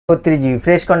32GB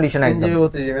fresh condition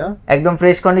একদম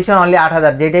fresh condition only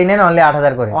 8000 যেটাই নেন অনলি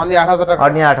 8000 করে অনলি 8000 টাকা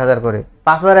অনলি 8000 করে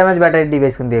 5000 mAh ব্যাটারি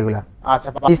ডিভাইস কিন্তু এগুলা আচ্ছা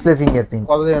ডিসপ্লে ফিঙ্গারপ্রিন্ট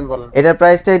কত দিবেন বলেন এটার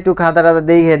প্রাইসটা একটু খাতাটা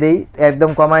দেখিয়ে দেই একদম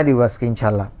কমায় দিব আজকে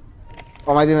ইনশাআল্লাহ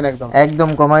কমাই দিবেন একদম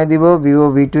কমায় দিব Vivo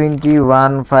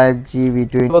V21 5G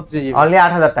V20 only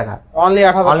 8000 টাকা অনলি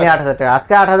 8000 টাকা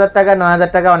আজকে 8000 টাকা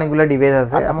 9000 টাকা অনেকগুলো ডিভাইস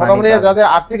আছে মোটামুটি যাদের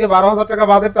 8 থেকে 12000 টাকা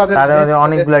বাজেট তাদের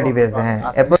অনেকগুলো ডিভাইস হ্যাঁ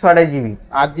এরপর 128GB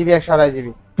 8GB 128GB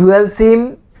dual SIM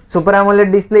super AMOLED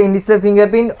display in display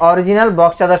fingerprint original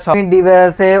box charger সব ডিভাইস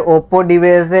আছে Oppo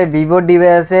ডিভাইস আছে Vivo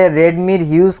ডিভাইস আছে Redmi এর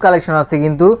হিউজ কালেকশন আছে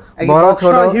কিন্তু বড়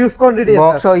ছোট হিউজ কোয়ান্টিটি আছে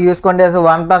বক্স হিউজ কোয়ান্টিটি আছে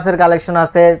OnePlus এর কালেকশন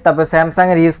আছে তারপর Samsung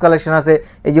এর হিউজ কালেকশন আছে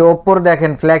এই যে Oppo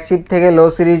দেখেন ফ্ল্যাগশিপ থেকে লো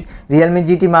সিরিজ Realme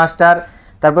GT Master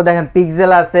তারপর দেখেন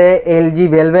Pixel আছে LG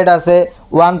Velvet আছে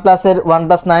OnePlus এর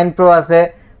OnePlus 9 Pro আছে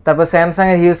তারপর Samsung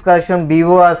এর হিউজ কালেকশন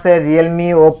Vivo আছে Realme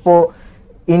Oppo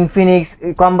ইনফিনিক্স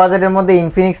কম বাজেটের মধ্যে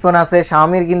ইনফিনিক্স ফোন আছে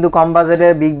Xiaomi কিন্তু কম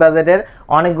বাজেটের বিগ বাজেটের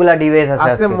অনেকগুলা ডিভাইস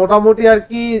আছে আজকে মোটামুটি আর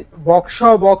কি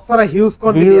বক্সরা হিউজ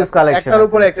কোয়ান্টিটি একটার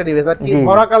উপরে একটা ডিভাইস আর কি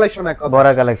ভরা কালেকশন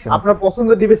ভরা কালেকশন আপনার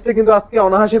পছন্দের ডিভাইসটা কিন্তু আজকে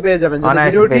অনায়াসে পেয়ে যাবেন যদি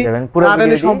ভিডিওটি পুরো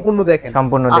ভিডিওটি সম্পূর্ণ দেখেন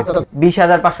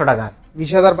 20500 টাকা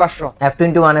 20500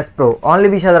 F21s Pro অনলি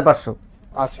 20500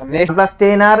 আচ্ছা নেক্সট প্লাস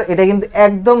 10R এটা কিন্তু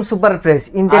একদম super fresh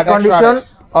intact condition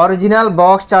original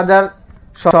box charger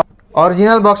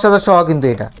original box charger সহ কিন্তু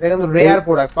এটা কিন্তু রেয়ার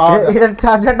প্রোডাক্ট পাওয়া যায় এটা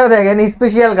চার্জারটা দেখেন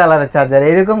স্পেশাল কালারের চার্জার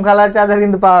এরকম কালার চার্জার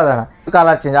কিন্তু পাওয়া যায় না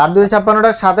কালার চেঞ্জ আর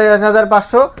 256টা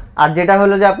 27500 আর যেটা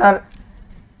হলো যে আপনার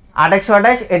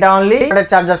 8128 এটা অনলি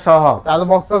চার্জার সহ তাহলে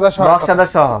বক্স চার্জার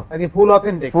সহ নাকি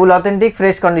ফুল অথেন্টিক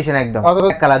ফ্রেশ কন্ডিশন একদম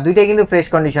কালার দুইটাই কিন্তু ফ্রেশ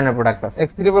কন্ডিশনের প্রোডাক্ট আছে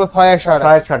X3 Pro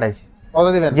 6128 কত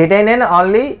দিবেন যেটাই নেন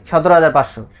অনলি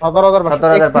 17500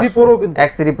 X3 Pro কিন্তু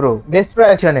X3 Pro বেস্ট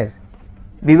প্রাইসের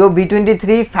Vivo V23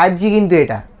 5G কিন্তু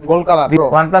এটা গোল্ড কালার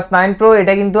OnePlus 9 Pro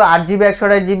এটা কিন্তু 8GB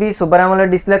 128GB super AMOLED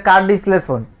display card display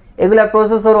phone এগুলা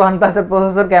প্রসেসর OnePlus এর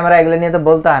প্রসেসর ক্যামেরা এগুলা নিয়ে তো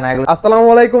বলতে হয় না এগুলো আসসালামু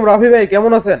আলাইকুম রাফি ভাই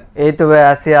কেমন আছেন এই তো ভাই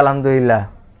আছি আলহামদুলিল্লাহ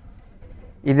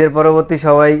ঈদের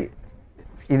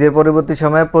পরবর্তী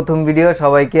সময়ের প্রথম ভিডিও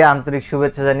সবাইকে আন্তরিক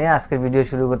শুভেচ্ছা জানিয়ে আজকের ভিডিও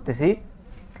শুরু করতেছি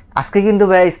আজকে কিন্তু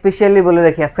ভাই স্পেশালি বলে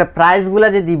রাখি আজকে প্রাইসগুলো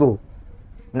যে দিব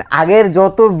আগের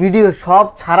যত ভিডিও সব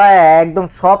ছাড়া একদম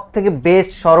সব থেকে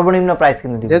বেস্ট সর্বনিম্ন প্রাইস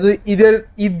কিন্তু দিব যেহেতু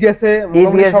ঈদ গেছে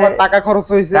সবার টাকা খরচ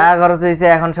হয়েছে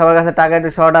এখন সবার কাছে টাকা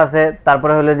একটু শর্ট আছে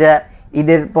তারপরে হলো যে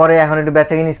ঈদের পরে এখন একটু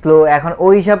বেচাকিনি স্লো এখন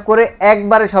ওই হিসাব করে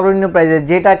একবারে সর্বনিম্ন প্রাইসে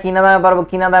যেটা কিনা দামে পারবো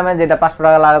কিনা দামে যেটা 500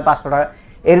 টাকা লাগবে 500 টাকা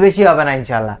এর বেশি হবে না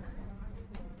ইনশাআল্লাহ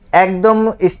একদম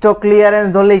স্টক ক্লিয়ারেন্স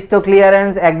ধরলে স্টক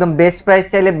ক্লিয়ারেন্স একদম বেস্ট প্রাইস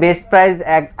চাইলে বেস্ট প্রাইস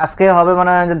আজকে হবে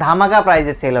মানে যে ধামাকা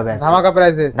প্রাইসে সেল হবে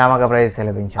ধামাকা প্রাইসে সেল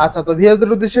হবে ইনশাআল্লাহ আচ্ছা তো ভিউয়ারদের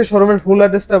উদ্দেশ্যে শোরুমের ফুল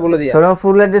অ্যাড্রেসটা বলে দিই শোরুমের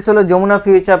ফুল অ্যাড্রেস হলো Jamuna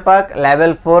future park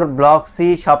level 4 block C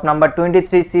shop number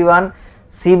 23C1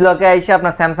 C ব্লকে এসে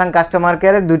আপনার স্যামসাং কাস্টমার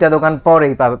কেয়ারের দুইটা দোকান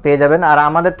পরেই পেয়ে যাবেন আর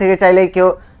আমাদের থেকে চাইলে কেউ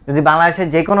যদি বাংলাদেশের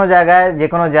যে কোনো জায়গায় যে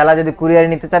কোনো জেলা যদি কুরিয়ার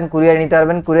নিতে চান কুরিয়ার নিতে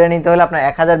পারবেন কুরিয়ার নিতে হলে আপনার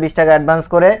 1020 টাকা অ্যাডভান্স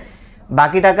করে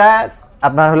বাকি টাকা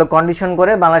আপনার হলো কন্ডিশন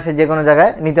করে বাংলাদেশের যে কোনো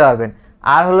জায়গায় নিতে পারবেন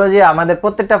আর হলো যে আমাদের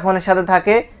প্রত্যেকটা ফোনের সাথে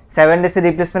থাকে 7 ডেজের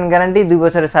রিপ্লেসমেন্ট গ্যারান্টি 2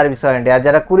 বছরের সার্ভিস ওয়ারেন্টি আর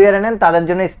যারা কুরিয়ারে নেন তাদের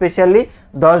জন্য স্পেশালি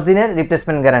 10 দিনের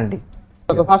রিপ্লেসমেন্ট গ্যারান্টি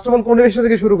তো ফার্স্ট অফ অল কোন ডিভাইস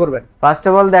থেকে শুরু করবেন ফার্স্ট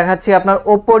অফ অল দেখাচ্ছি আপনার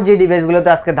Oppo যে ডিভাইসগুলোতে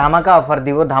আজকে ধামাকা অফার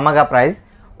দিব ধামাকা প্রাইস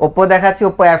Oppo দেখাচ্ছি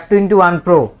Oppo F21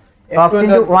 Pro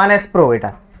F21s Pro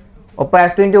এটা Oppo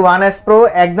F21s Pro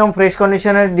একদম ফ্রেশ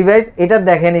কন্ডিশনের ডিভাইস এটা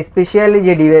দেখেন স্পেশালি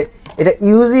যে ডিভাইস এটা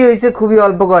ইউজই হয়েছে খুবই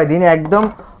অল্প কয়েকদিন একদম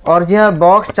অরিজিনাল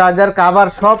বক্স চার্জার কভার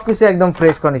সবকিছু একদম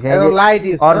ফ্রেশ কন্ডিশন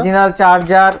অরিজিনাল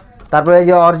চার্জার তারপরে এই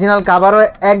যে অরিজিনাল কভারও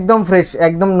একদম ফ্রেশ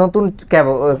একদম নতুন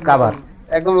কভার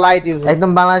একদম লাইট ইউজ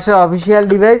একদম বাংলাদেশের official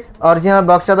device original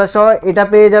box charger সহ এটা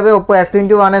পেয়ে যাবে Oppo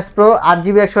F21s Pro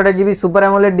 8GB 128GB super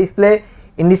AMOLED display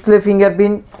in display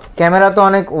fingerprint camera তো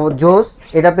অনেক জোস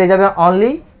এটা পেয়ে যাবে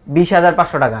অনলি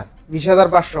 20500 টাকা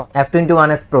 20500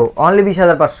 F21s Pro অনলি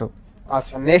 20500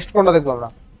 আচ্ছা নেক্সট কোনটা দেখব আমরা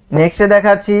নেক্সটে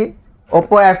দেখাচ্ছি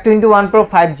Oppo F21 Pro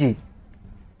 5G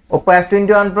Oppo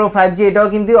F21 Pro 5G এটাও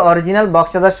কিন্তু অরিজিনাল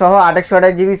বক্স চার্জার সহ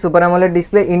 828GB super AMOLED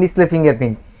display in display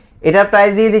fingerprint এটার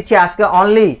প্রাইস দিয়ে দিচ্ছি আজকে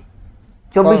অনলি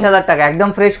 24000 টাকা একদম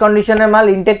ফ্রেশ কন্ডিশনের মাল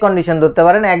ইনটেক কন্ডিশন ধরতে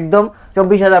পারেন একদম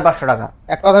 24500 টাকা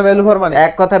এক কথা ভ্যালু ফর মানি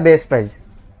এক কথা বেস্ট প্রাইস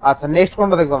আচ্ছা নেক্সট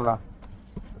কোনটা দেখব আমরা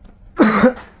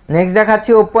নেক্সট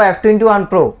দেখাচ্ছি Oppo F21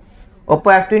 Pro Oppo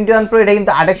F21 Pro এটা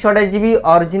কিন্তু 828GB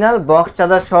অরিজিনাল বক্স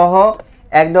চার্জার সহ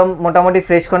একদম মোটামুটি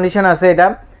ফ্রেশ কন্ডিশন আছে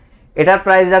এটার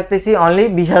প্রাইস রাখতেছি অনলি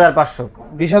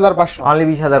 20500 অনলি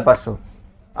 20500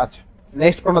 আচ্ছা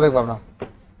নেক্সট কোনটা দেখব আমরা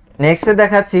নেক্সটে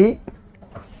দেখাচ্ছি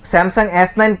Samsung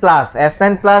S9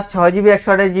 Plus 6GB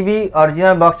 128GB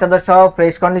original box charger সহ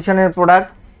ফ্রেশ কন্ডিশনের প্রোডাক্ট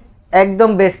একদম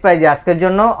বেস্ট প্রাইজে আজকের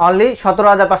জন্য অনলি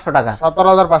 17500 টাকা।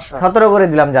 17500 17 করে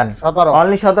দিলাম জান, 17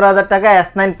 অনলি 17000 টাকা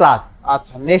S9 প্লাস।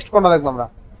 আচ্ছা নেক্সট কোনটা দেখব আমরা?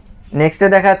 নেক্সটে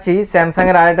দেখাচ্ছি স্যামসাং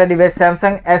এর আরেকটা device,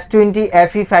 Samsung S20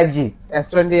 FE 5G।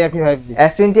 S20 FE 5G,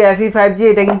 S20 FE 5G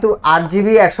এটা কিন্তু 8GB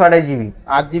 128GB,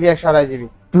 8GB 128GB,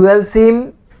 dual SIM,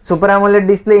 super AMOLED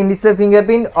display, in display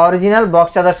fingerprint, original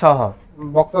box charger সহ।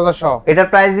 বক্স চার্জার সহ। এটার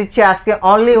প্রাইস দিচ্ছি আজকে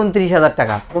অনলি 29000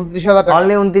 টাকা। 29000 টাকা,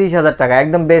 অনলি 29000 টাকা,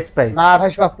 একদম বেস্ট প্রাইস। না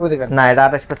 28 পাস করে দিবেন? না এটা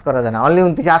 28 পাস করা যায় না, অনলি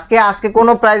 29। আজকে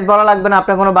কোনো প্রাইস বলা লাগবে না,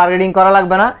 আপনার কোনো বার্গেনিং করা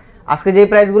লাগবে না। আজকে যে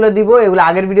প্রাইসগুলো দিব এগুলো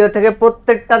আগের ভিডিও থেকে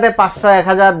প্রত্যেকটাতে 500,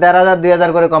 1000, 1500,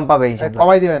 2000 করে কম পাবে ইনশাআল্লাহ।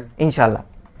 কমাই দিবেন ইনশাআল্লাহ।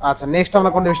 আচ্ছা নেক্সট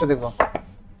আমরা কোন ডিভাইসটা দেখব?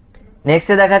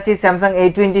 নেক্সটে দেখাচ্ছি Samsung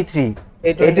A23।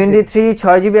 A23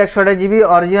 6GB 128GB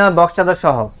original box charger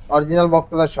সহ। অরিজিনাল বক্স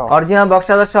চার্জার সহ। অরিজিনাল বক্স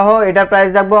চার্জার সহ। এটার প্রাইস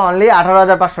রাখবো অনলি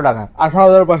 18500 টাকা।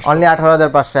 18500, অনলি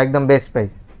 18500, একদম best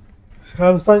price.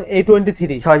 Samsung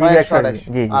A23 6GB 128GB।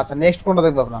 জি। আচ্ছা নেক্সট কোনটা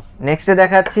দেখব আমরা? নেক্সটে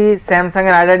দেখাচ্ছি স্যামসাং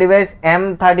এর আরেকটা ডিভাইস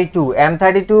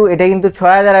M32। এটা কিন্তু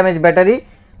 6000 mAh battery,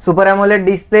 super AMOLED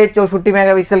display, 64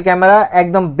 megapixel camera,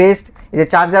 একদম বেস্ট। এই যে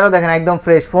চার্জারও দেখেন একদম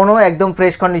ফ্রেশ, ফোনও একদম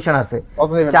ফ্রেশ কন্ডিশন আছে।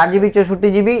 4GB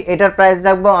 64GB। এটার প্রাইস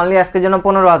রাখবো অনলি আজকের জন্য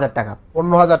 15000 টাকা।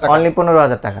 15000 টাকা, অনলি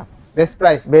 15000 টাকা, বেস্ট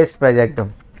প্রাইস। বেস্ট প্রাইস একদম।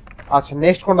 আচ্ছা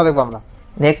নেক্সট কোনটা দেখব আমরা?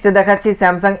 নেক্সটে দেখাচ্ছি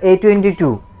Samsung A22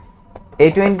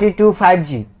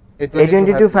 5G।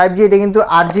 A22 5G এটা কিন্তু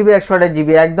 8GB 128GB,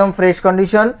 একদম ফ্রেশ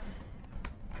কন্ডিশন।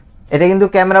 এটা কিন্তু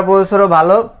ক্যামেরা প্রসেসরও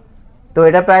ভালো। তো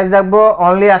এটা প্রাইস রাখবো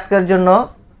অনলি আজকের জন্য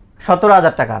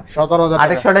 17000 টাকা। 17000 টাকা,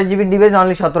 828GB ডিভাইস,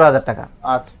 অনলি 17000 টাকা।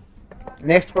 আচ্ছা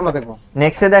নেক্সট কোনটা দেখব?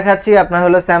 নেক্সটে দেখাচ্ছি আপনার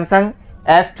হলো স্যামসাং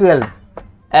F12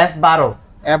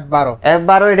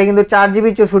 এটা কিন্তু 4GB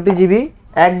 64GB,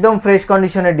 একদম ফ্রেশ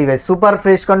কন্ডিশনের ডিভাইস, সুপার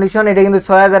ফ্রেশ কন্ডিশন। এটা কিন্তু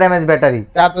 6000 mAh ব্যাটারি,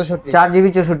 4GB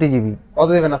 64GB। কত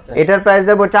দিবেন আজকে? এটার প্রাইস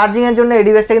দেবো চার্জিং এর জন্য এই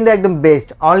ডিভাইসটা কিন্তু একদম বেস্ট,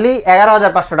 অনলি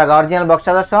 11500 টাকা। অরিজিনাল বক্স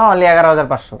চার্জার সহ only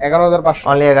 11500। 11500,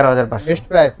 only 11500, best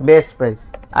price. Best price,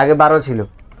 আগে 12 ছিল।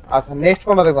 আচ্ছা নেক্সট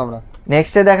কোনটা দেখব আমরা?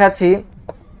 নেক্সটে দেখাচ্ছি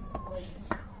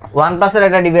OnePlus এর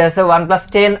একটা ডিভাইস আছে, OnePlus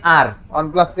 10R।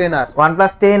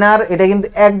 OnePlus 10R এটা কিন্তু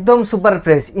একদম super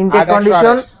fresh, intact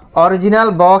condition, original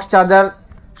box charger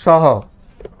সহ।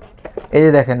 এই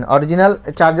যে দেখেন অরিজিনাল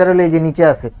চার্জার হলো এই যে নিচে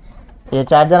আছে, এই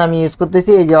চার্জার আমি ইউজ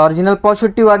করতেছি। এই যে অরিজিনাল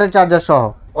 65 ওয়াটের চার্জার সহ,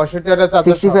 65 ওয়াটের চার্জার,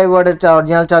 65 ওয়াটের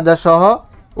অরিজিনাল চার্জার সহ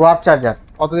ওয়াট চার্জার।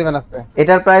 কত দিবেন আজকে?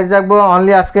 এটার প্রাইস রাখবো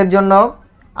অনলি আজকের জন্য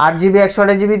 8GB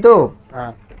 128GB। তো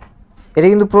হ্যাঁ এটা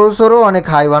কিন্তু প্রসেসরও অনেক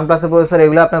হাই, OnePlus এর প্রসেসর,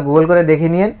 এগুলো আপনি গুগল করে দেখে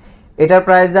নিন। এটার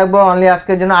প্রাইস রাখবো অনলি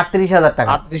আজকের জন্য 38000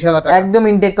 টাকা। 38000 টাকা, একদম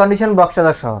ইনটেক কন্ডিশন, বক্স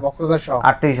চার্জার সহ,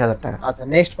 38000 টাকা। আচ্ছা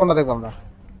নেক্সট কোনটা দেখব আমরা?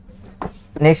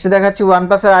 নেক্সট দেখাচ্ছি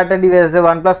OnePlus এর আরেকটা ডিভাইস আছে,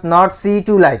 OnePlus Nord C2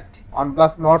 Lite।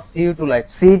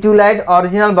 C2 Lite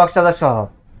original box charger সহ।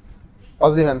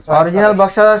 কত দিবেন? অরিজিনাল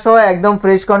বক্স চার্জার সহ, একদম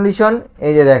ফ্রেশ কন্ডিশন।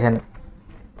 এই যে দেখেন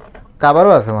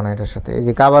কভারও আছে মানে এটার সাথে, এই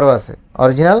যে কভারও আছে,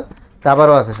 অরিজিনাল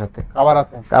কভারও আছে সাথে,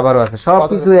 কভারও আছে, সব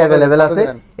কিছু अवेलेबल আছে।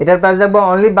 এটার প্রাইস রাখবো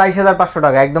অনলি 22500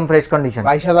 টাকা, একদম ফ্রেশ কন্ডিশন।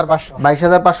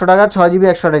 22500 টাকা, 6GB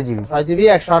 128GB।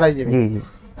 জি জি।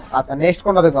 আচ্ছা নেক্সট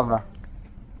কোনটা দেখব আমরা?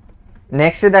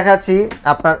 নেক্সটে দেখাচ্ছি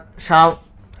আপনার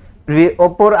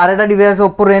ওপ্পোর আরেকটা ডিভাইস আছে,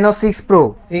 ওপ্পো Reno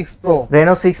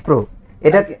 6 Pro।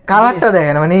 এটা কালারটা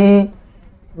দেখেন মানে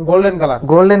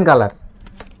golden colour,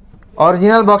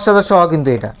 original box charger সহ কিন্তু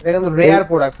এটা কিন্তু রেয়ার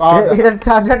প্রোডাক্ট পাওয়া যায়। এটার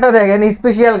চার্জারটা দেখেন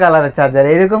স্পেশাল কালারের চার্জার,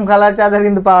 এরকম কালার চার্জার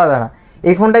কিন্তু পাওয়া যায় না।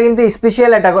 এই ফোনটা কিন্তু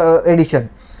স্পেশাল একটা এডিশন।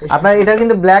 আপনার এটা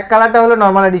কিন্তু ব্ল্যাক কালারটা হলো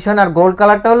নরমাল এডিশন, আর গোল্ড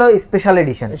কালারটা হলো স্পেশাল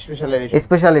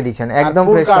এডিশন, একদম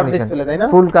ফ্রেশ কন্ডিশন,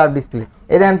 ফুল কার্ভ ডিসপ্লে।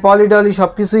 এই দেখেন পলিডলি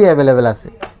সবকিছুই अवेलेबल আছে।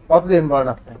 কত দিন বলেন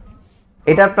আজকে?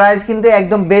 এটার প্রাইস কিন্তু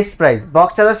একদম বেস্ট প্রাইস,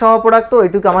 বক্স চার্জার সহ প্রোডাক্ট। তো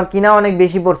এটুকু আমার কিনা অনেক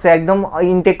বেশি পড়ছে, একদম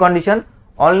ইনটেক কন্ডিশন।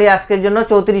 অনলি আজকের জন্য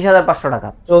 34500 টাকা।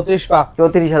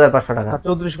 34500 টাকা।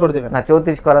 34 করে দিবেন? না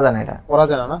 34 করা যায় না, এটা করা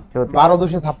যায় না।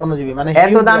 12256GB মানে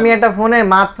এত দামি একটা ফোনে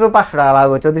মাত্র 500 টাকা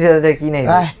লাগবে, 34000 টাকা কি নাই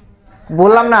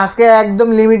বললাম না, আজকে একদম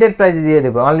লিমিটেড প্রাইসে দিয়ে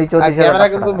দেব, অনলি 34000 টাকা। ক্যামেরা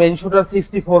কিন্তু মেইন শুটার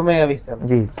 64 মেগাপিক্সেল।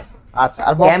 জি। আচ্ছা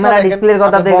আর ক্যামেরা ডিসপ্লের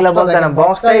কথা দেখলে বলতে না,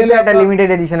 বক্স চাইলে একটা লিমিটেড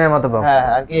এডিশনের মতো বক্স। হ্যাঁ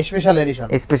আর কি স্পেশাল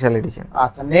এডিশন।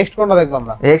 আচ্ছা নেক্সট কোনটা দেখব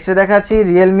আমরা? নেক্সটে দেখাচ্ছি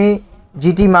Realme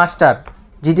GT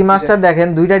Master। দেখেন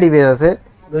দুইটা ডিভাইস আছে,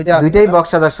 দুইটাই বক্স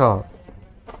চার্জার সহ,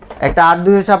 একটা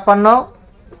 8256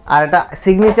 আর একটা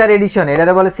সিগনেচার এডিশন।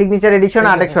 এটারে বলে সিগনেচার এডিশন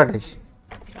 8128।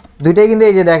 দুইটাই কিন্তু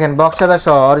এই যে দেখেন বক্স চার্জার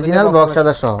সহ, অরিজিনাল বক্স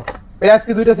চার্জার সহ। প্রাইস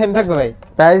কি দুইটা সেম থাকবে ভাই?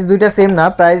 প্রাইস দুইটা সেম না,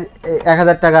 প্রাইস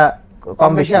 1000 টাকা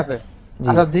কম বেশি আছে।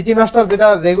 আচ্ছা জিটি মাস্টার যেটা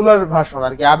রেগুলার ভার্সন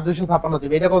আর কি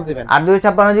 8256GB, এটা কত দিবেন?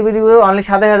 8256GB দিব অনলি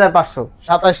 27500।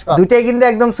 27500। দুইটাই কিন্তু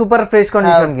একদম সুপার ফ্রেশ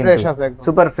কন্ডিশন, কিন্তু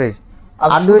সুপার ফ্রেশ।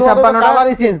 8256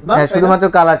 কালারই চেঞ্জ না, হ্যাঁ শুধুমাত্র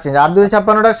কালার চেঞ্জ।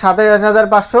 8256টা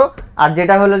 27500, আর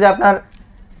যেটা হলো যে আপনার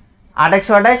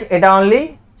 8128 এটা অনলি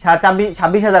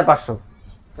 26500।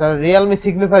 আচ্ছা Realme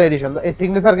সিগনেচার এডিশন, এই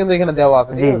সিগনেচার কিন্তু এখানে দেওয়া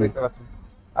আছে, ঠিক আছে, দেখতে পাচ্ছেন।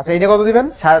 আচ্ছা এটা কত দিবেন?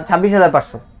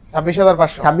 26500।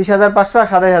 26500 আর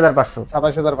 27500।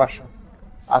 27500।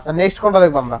 আচ্ছা নেক্সট কোনটা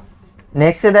দেখব আমরা?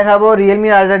 নেক্সটে দেখাবো Realme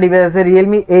এর আরেকটা ডিভাইস আছে,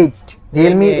 Realme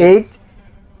 8।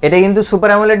 এটা কিন্তু super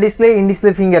AMOLED display, in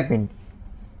display fingerprint.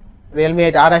 Realme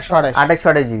 8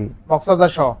 828 GB box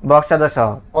charger সহ। বক্স চার্জার সহ।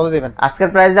 কত দিবেন? আজকের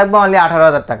প্রাইস রাখবো অনলি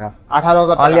 18000 টাকা।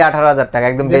 18000 টাকা, অনলি 18000 টাকা,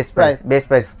 একদম বেস্ট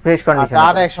প্রাইস ফ্রেশ কন্ডিশন। আচ্ছা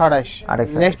 128।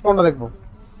 নেক্সট কোনটা দেখব?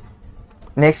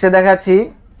 নেক্সটে দেখাচ্ছি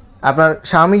আপনার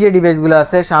Xiaomi যে ডিভাইসগুলো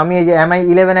আছে, Xiaomi এই যে Mi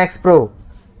 11X Pro।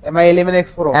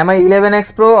 Mi 11X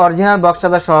Pro original box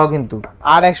charger সহ কিন্তু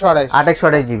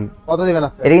 828 জিবি। কত দিবেন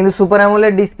আজকে? এটা কিন্তু সুপার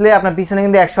অ্যামোলেড ডিসপ্লে, আপনার পিছনে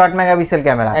কিন্তু 108 মেগাপিক্সেল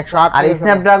ক্যামেরা। 108 আর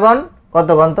স্ন্যাপড্রাগন কত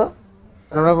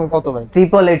স্ন্যাপড্রাগন কত ভাই?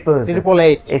 888 প্রসেসর।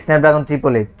 888 স্ন্যাপড্রাগন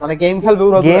 888। মানে গেম খেলবে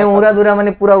গেম উড়াদুরা,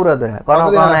 মানে পুরা উড়াদুরা, কোনো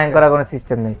হ্যাং করার কোনো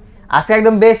সিস্টেম নেই। আজকে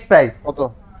একদম বেস্ট প্রাইস। কত?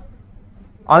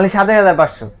 অনলি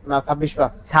 27500 না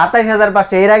 26500।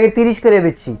 27500। এর আগে 30 করে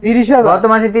বেচছি, 30000 গত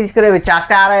মাসে 30 করে বেচছি,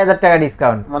 আজকে 2500 টাকা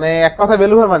ডিসকাউন্ট। মানে এক কথা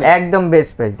ভ্যালু ফর মানে একদম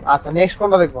বেস্ট প্রাইস। আচ্ছা নেক্সট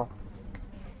কোনটা দেখব?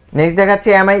 নেক্সট দেখাচ্ছি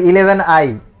Mi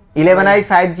 11i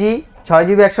 5G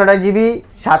 6GB 128GB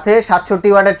সাথে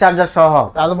 67 ওয়াটের চার্জার সহ।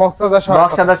 তাহলে বক্স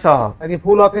চার্জার সহ নাকি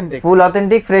ফুল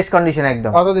অথেন্টিক ফ্রেশ কন্ডিশন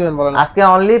একদম। কত দিবেন বলেন? আজকে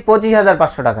অনলি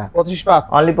 25500 টাকা। 25500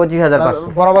 অনলি 25500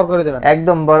 বরাবর করে দেবেন।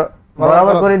 একদম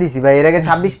বরাবর করে দিছি ভাই। এর আগে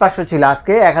 26500 ছিল,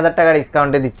 আজকে 1000 টাকা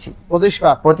ডিসকাউন্টে দিচ্ছি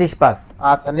 25500।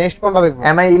 আচ্ছা নেক্সট কোনটা দেখব?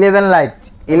 Mi 11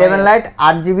 Lite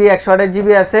 8GB 128GB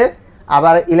আছে,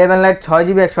 আবার 11 Lite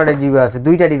 6GB 128GB আছে।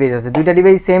 দুইটা ডিভাইস আছে, দুইটা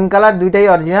ডিভাইস সেম কালার, দুইটাই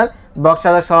অরিজিনাল বক্স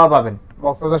চার্জার সহ পাবেন।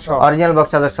 বক্স চার্জার সহ, অরিজিনাল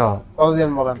বক্স চার্জার সহ। কত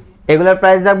দিবেন বলেন? এগুলোর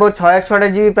প্রাইস রাখবো 6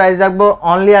 128GB প্রাইস রাখবো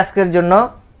অনলি আজকের জন্য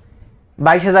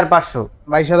 22500।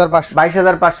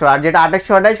 22500। আর যেটা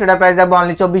 828 সেটা প্রাইস রাখবো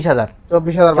অনলি 24000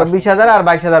 আর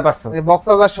 22500 বক্স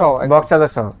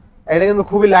চার্জার সহ। এটা কিন্তু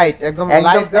খুবই লাইট,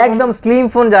 একদম স্লিম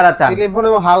ফোন যারা চান, স্লিম ফোন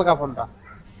এবং হালকা ফোনটা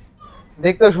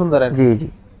দেখতেও সুন্দর। জি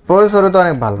প্রসেসরও তো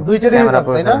অনেক ভালো, দুইটা ডিভাইস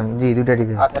আছে তাই না? জি দুইটা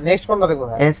ডিভাইস। আচ্ছা নেক্সট কোনটা দেখব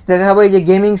ভাই? নেক্সট দেখাবো এই যে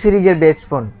গেমিং সিরিজের best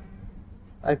phone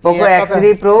Poco X3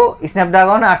 Pro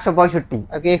Snapdragon 865।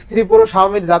 আর কি X3 Pro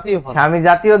Xiaomi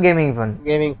জাতীয় গেমিং ফোন।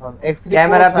 X3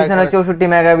 ক্যামেরা পিছনে 64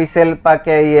 মেগাপিক্সেল,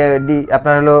 পাকে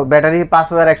আপনার হলো ব্যাটারি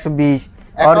 5120,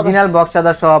 অরিজিনাল বক্স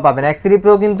চার্জার সহ পাবেন। X3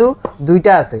 Pro কিন্তু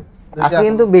দুইটা আছে, আজকে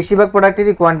কিন্তু বেশিরভাগ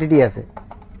প্রোডাক্টেরই কোয়ান্টিটি আছে।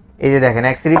 এই যে দেখেন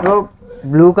X3 Pro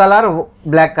blue colour,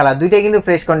 black colour, দুইটাই কিন্তু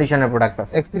ফ্রেশ কন্ডিশনের প্রোডাক্ট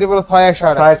আছে। X3 Pro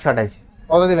 6128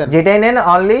 কত দিবেন? যেটাই নেন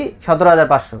অনলি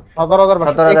 17500।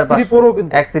 X3 Pro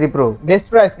কিন্তু X3 Pro বেস্ট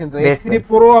প্রাইস কিন্তু। X3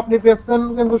 Pro আপনি পেয়েছেন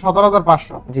কিন্তু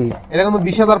 17500। জি এটা কিন্তু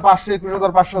 20500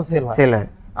 21500 সেল হয়।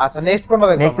 আচ্ছা নেক্সট কোনটা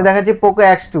দেখব? নেক্সট দেখাচ্ছি Poco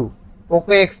X2।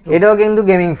 X2 এটাও কিন্তু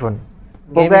gaming phone.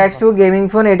 Poco X2 gaming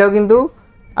phone, এটাও কিন্তু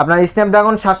আপনার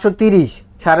স্ন্যাপড্রাগন 730,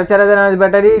 4500 mAh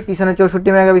ব্যাটারি, পিছনে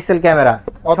 64 megapixel camera,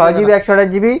 6GB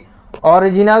 128GB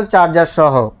original charger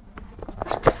সহ।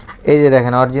 এই যে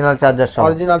দেখেন অরিজিনাল চার্জার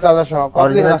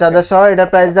সহ। এটার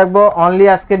প্রাইস রাখবো অনলি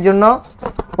আজকের জন্য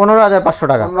 15500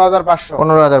 টাকা।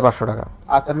 15500 টাকা।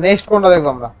 আচ্ছা নেক্সট কোনটা দেখব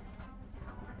আমরা?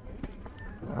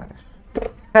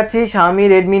 দেখাচ্ছি Xiaomi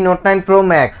Redmi Note 9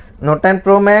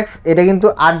 Pro Max। এটা কিন্তু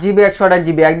 8GB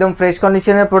 128GB একদম ফ্রেশ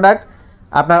কন্ডিশনের প্রোডাক্ট,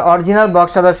 আপনার অরিজিনাল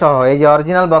বক্স চার্জার সহ। এই যে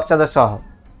অরিজিনাল বক্স চার্জার সহ,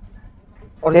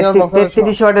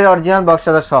 33 ওয়াটের অরিজিনাল বক্স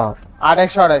চার্জার সহ,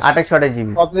 828GB।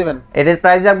 কত দিবেন? এটার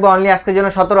প্রাইস রাখবো অনলি আজকের জন্য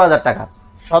 17000 টাকা।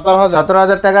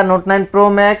 17000 টাকা। Note 9 Pro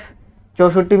Max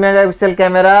 64 megapixel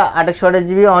camera,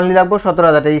 828GB only রাখবো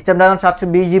 17000 টাকা। স্ন্যাপড্রাগন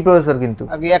 720G প্রসেসর কিন্তু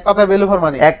আর কি এক কথা ভ্যালু ফর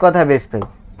মানি, এক কথা বেস্ট প্রাইস।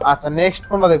 আচ্ছা নেক্সট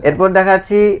কোনটা দেখব? এরপর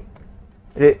দেখাচ্ছি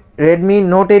Redmi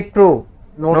Note 8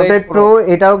 Pro।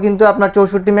 এটাও কিন্তু আপনার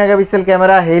 64 megapixel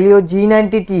camera, Helio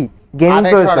G90T gaming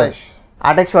processor,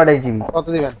 828GB। কত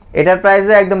দিবেন? এটার প্রাইস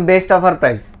একদম বেস্ট অফার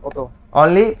প্রাইস। কত?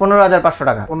 অনলি 15500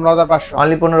 টাকা। 15500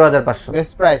 অনলি 15500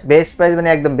 বেস্ট প্রাইস মানে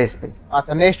একদম বেস্ট প্রাইস।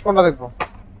 আচ্ছা নেক্সট কোনটা দেখব?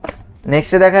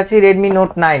 নেক্সটে দেখাচ্ছি Redmi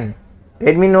Note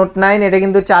 9। এটা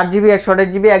কিন্তু 4GB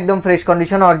 128GB একদম fresh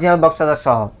condition, original box charger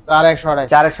সহ,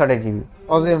 4128GB।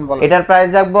 কত দিবেন বলেন? এটার প্রাইস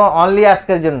রাখবো অনলি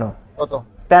আজকের জন্য কত?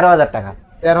 13000 টাকা।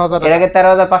 13000 এর আগে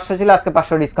 13500 ছিল, আজকে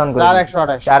 500 ডিসকাউন্ট করে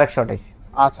 4128।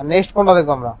 আচ্ছা নেক্সট কোনটা দেখব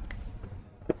আমরা?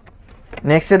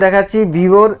 নেক্সটে দেখাচ্ছি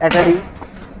Vivoর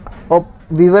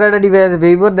একটা ডিভাইস।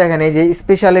 Vivoর দেখেন এই যে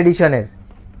স্পেশাল এডিশনের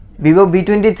Vivo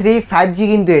V23 5G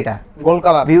কিন্তু এটা গোল্ড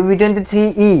কালার। Vivo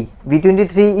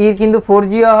V23e কিন্তু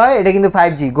 4G হয়, এটা কিন্তু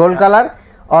 5G gold colour,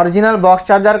 original box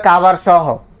charger cover সহ।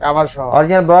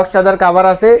 অরিজিনাল বক্স চার্জার কভার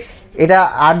আছে। এটা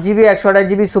 8GB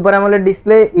 128GB super AMOLED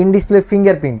display, in display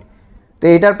fingerprint. তো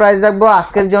এটার প্রাইস রাখবো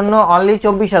আজকের জন্য অনলি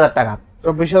 24000 টাকা।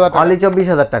 24000 অনলি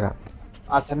 24000 টাকা।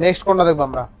 আচ্ছা নেক্সট কোনটা দেখব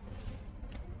আমরা?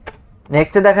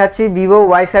 নেক্সট দেখাচ্ছি Vivo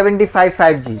Y75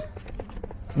 5G।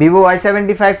 Vivo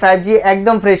Y75 5G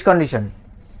একদম ফ্রেশ কন্ডিশন,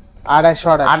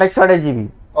 2800 জিবি।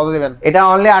 কত দিবেন? এটা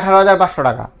অনলি 18500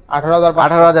 টাকা।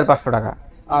 18500 টাকা।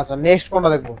 আচ্ছা নেক্সট কোনটা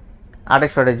দেখবো?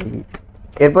 2800 জিবি।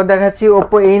 এরপর দেখাচ্ছি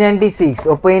Oppo A96।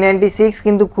 Oppo A96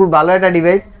 কিন্তু খুব ভালো একটা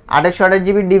ডিভাইস, 2800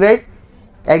 জিবির ডিভাইস,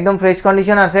 একদম ফ্রেশ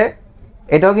কন্ডিশন আছে।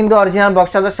 এটাও কিন্তু অরিজিনাল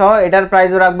বক্স চার্জার সহ। এটার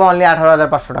প্রাইসও রাখবো অনলি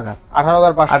 18500 টাকা।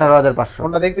 18500।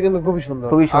 ফোনটা দেখতে কিন্তু খুবই সুন্দর,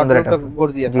 খুবই সুন্দর এটা,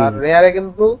 গর্জিয়াস। আর রেয়ারে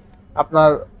কিন্তু আপনার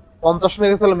 50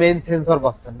 মেগাপিক্সেল মেইন সেন্সর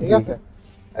পাচ্ছেন, ঠিক আছে।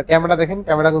 আর ক্যামেরা দেখেন,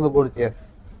 ক্যামেরা কিন্তু গর্জিয়াস।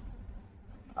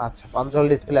 আচ্ছা পাঞ্চল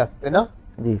ডিসপ্লে আছে তাই না?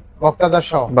 জি, বক্স চার্জার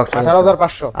সহ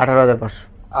 18500। 18500।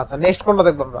 আচ্ছা নেক্সট কোনটা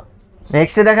দেখব আমরা?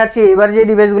 নেক্সটে দেখাচ্ছি এবার যে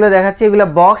ডিভাইসগুলো দেখাচ্ছি এগুলো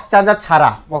বক্স চার্জার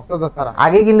ছাড়া। বক্স চার্জার ছাড়া।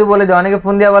 আগে কিন্তু বলে দেয়, অনেকে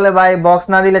ফোন দিয়ে বলে ভাই বক্স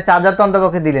না দিলে চার্জার তো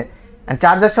অন্তপক্ষে দিলে।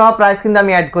 চার্জার সহ প্রাইস কিন্তু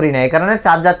আমি অ্যাড করি না, এই কারণে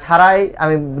চার্জার ছাড়াই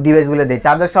আমি ডিভাইসগুলো দেই।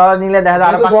 চার্জার সহ নিলে দেখা যায়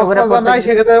আরো 500 করে পড়বে, নাই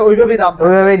সেক্ষেত্রে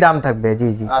ওইভাবেই দাম থাকবে। জি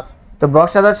জি। আচ্ছা তো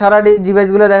বক্স চার্জার ছাড়া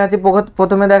ডিভাইসগুলো দেখাচ্ছি।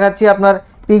 প্রথমে দেখাচ্ছি আপনার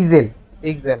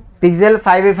pixel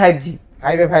 5a 5G।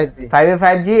 5a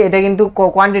 5G এটা কিন্তু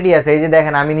কোয়ান্টিটি আছে, এই যে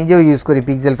দেখেন আমি নিজেও ইউজ করি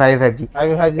পিক্সেল 5a 5G।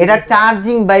 এটা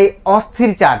চার্জিং বাই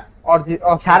অস্থির চার্জ,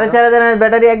 4500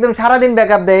 ব্যাটারি, একদম সারাদিন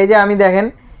ব্যাকআপ দেয়। এই যে আমি দেখেন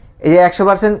এই যে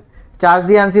 100% চার্জ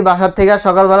দিয়ে আনছি বাসার থেকে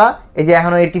সকালবেলা, এই যে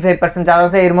এখনো 85% চার্জ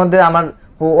আছে। এর মধ্যে আমার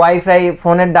ওয়াইফাই,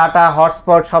 ফোনের ডাটা,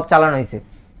 হটস্পট সব চালানো হয়েছে,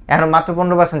 এখন মাত্র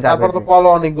 15% চার্জ আছে।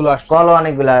 কলও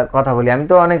অনেকগুলা কথা বলি, আমি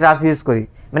তো অনেক রাফ ইউজ করি,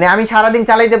 মানে আমি সারাদিন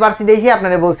চালাইতে পারছি দেখি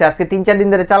আপনারা বলছি। আজকে 3-4 দিন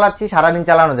ধরে চালাচ্ছি, সারাদিন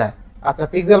চালানো যায়। আচ্ছা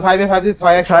পিক্সেল 5a 5G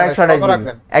 6100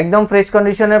 একদম ফ্রেশ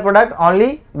কন্ডিশনের প্রোডাক্ট, অনলি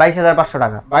 22500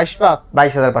 টাকা।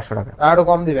 22500 টাকা। আরো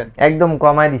কম দিবেন? একদম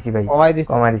কমায় দিছি ভাই,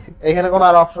 কমায় দিছি। এখানে কোনো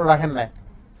আর অপশন রাখেন নাই?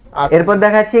 এরপর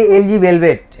দেখাচ্ছি LG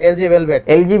ভেলভেট।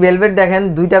 দেখেন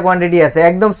দুইটা কোয়ান্টিটি আছে,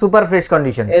 একদম সুপার ফ্রেশ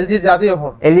কন্ডিশন। LG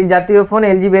জাতীয় phone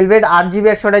LG velvet 8GB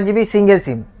 128GB single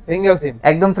সিম।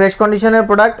 একদম ফ্রেশ কন্ডিশনের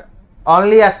প্রোডাক্ট,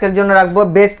 অনলি আজকের জন্য রাখবো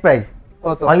best price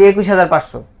only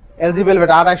 21500। LG velvet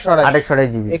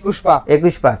 2800GB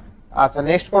 215। আচ্ছা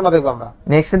নেক্সট কোনটা দেখব আমরা?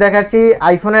 নেক্সট দেখাচ্ছি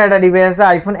আইফোনের একটা ডিভাইস আছে,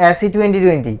 আইফোন SE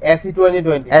 2020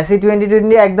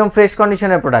 একদম ফ্রেশ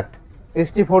কন্ডিশনের প্রোডাক্ট,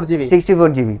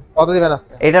 64GB। কত দিবেন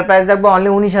আজকে? এটার প্রাইস রাখবো অনলি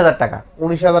 19000 টাকা।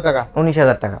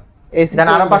 19000 টাকা। দেন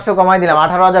আরো 500 কমাই দিলাম,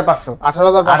 18500।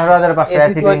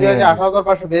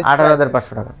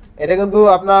 18500 টাকা। এটা কিন্তু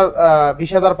আপনার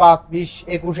 20000 20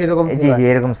 21 এরকম জি জি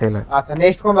এরকম সেল হয়। আচ্ছা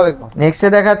নেক্সট কোনটা দেখব? নেক্সটে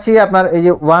দেখাচ্ছি আপনার এই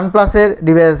যে OnePlus এর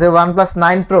ডিভাইস আছে, OnePlus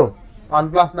 9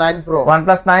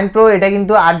 Pro। এটা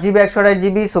কিন্তু 8GB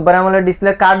 128GB super AMOLED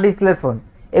display, card display phone.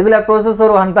 এগুলা প্রসেসর,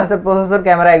 OnePlus এর প্রসেসর,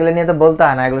 ক্যামেরা, এগুলো নিয়ে তো বলতে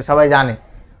হয় না, এগুলো সবাই জানে।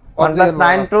 OnePlus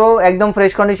 9 Pro একদম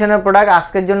ফ্রেশ কন্ডিশনের প্রোডাক্ট,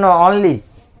 আজকের জন্য অনলি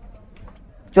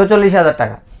 44000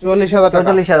 টাকা।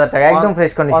 44000 টাকা একদম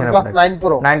ফ্রেশ কন্ডিশনের প্রোডাক্ট। 9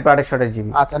 Pro 2800GB।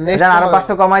 আচ্ছা নেক্সট আরো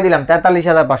 500 কমাই দিলাম,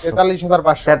 43500।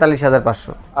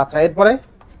 43500। আচ্ছা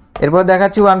এরপর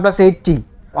দেখাচ্ছি OnePlus 80।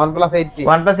 OnePlus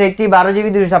 80 12GB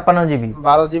 256GB।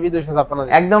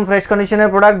 একদম ফ্রেশ কন্ডিশনের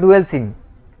প্রোডাক্ট, ডুয়াল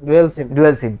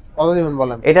সিম। কত দিবেন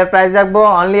বলেন? এটার প্রাইস রাখবো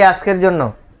অনলি আজকের জন্য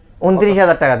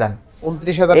 29000 টাকা দাম।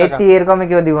 29000 টাকা। 80 এর কমে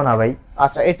কেউ দিব না ভাই।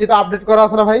 আচ্ছা 80 তো আপডেট করা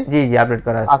আছে না ভাই? জি জি আপডেট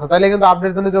করা আছে। আচ্ছা তাহলে কিন্তু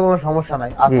আপডেট জন্য তো কোনো সমস্যা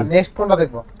নাই। আচ্ছা নেক্সট কোনটা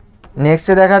দেখব?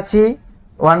 নেক্সটে দেখাচ্ছি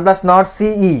OnePlus Nord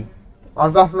CE।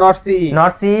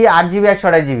 8GB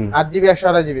 128GB।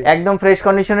 একদম ফ্রেশ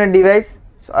কন্ডিশনের ডিভাইস,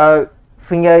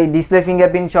 ডিসপ্লে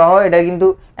ফিঙ্গারপ্রিন্ট সহ। এটা কিন্তু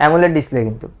অ্যামোলেড ডিসপ্লে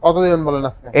কিন্তু। কত দিবেন বলেন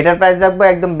আজকে? এটার প্রাইস রাখবো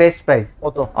একদম বেস্ট প্রাইস।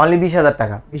 কত? অনলি 20000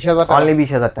 টাকা। অনলি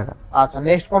 20000 টাকা। আচ্ছা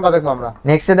নেক্সট কোনটা দেখব আমরা?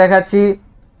 নেক্সটে দেখাচ্ছি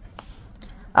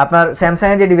আপনার স্যামসাং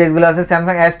এর যে ডিভাইসগুলো আছে,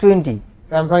 Samsung S20।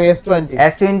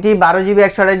 12GB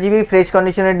 128GB fresh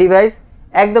কন্ডিশনের ডিভাইস,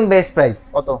 একদম বেস্ট প্রাইস।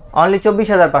 কত? অনলি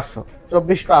 24500।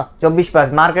 245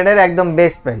 মার্কেটের একদম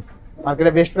বেস্ট প্রাইস।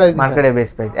 মার্কেটের বেস্ট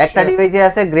প্রাইস। একটা ডিভাইসে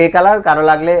আছে গ্রে কালার, কারো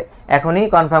লাগলে এখনই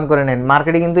কনফার্ম করে নেন।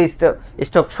 মার্কেটে কিন্তু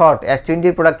স্টক শর্ট, S20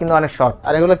 এর প্রোডাক্ট কিন্তু অনেক শর্ট।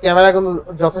 আর এগুলো ক্যামেরা কিন্তু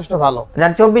যথেষ্ট ভালো।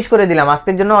 জান 24 করে দিলাম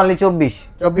আজকের জন্য, অনলি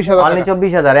 24000। অনলি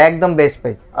 24000 একদম বেস্ট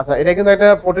প্রাইস। আচ্ছা এটা কিন্তু একটা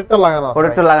প্রোটেক্টর লাগানো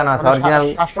আছে। অরিজিনাল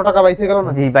 700 টাকা বাইছে গেল না?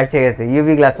 জি বাইছে গেছে,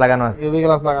 ইউভি গ্লাস লাগানো আছে।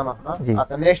 না?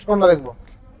 আচ্ছা নেক্সট কোনটা দেখব?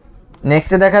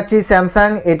 নেক্সটে দেখাচ্ছি স্যামসাং,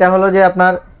 এটা হলো যে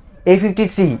আপনার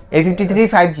A53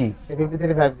 5G।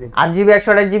 8GB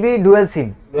 128GB dual SIM.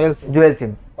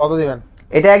 কত দিবেন?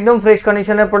 এটা একদম ফ্রেশ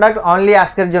কন্ডিশনের প্রোডাক্ট, অনলি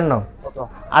আজকের জন্য কত?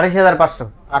 28500।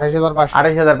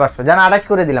 28500 জান 28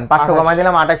 করে দিলাম, 500 কমাই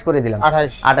দিলাম, 28 করে দিলাম।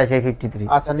 28 A53।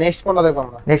 আচ্ছা নেক্সট কোনটা দেখব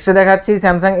আমরা? নেক্সটে দেখাচ্ছি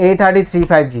Samsung A33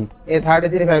 5G।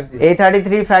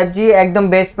 A33 5G একদম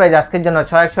বেস্ট প্রাইস আজকের জন্য,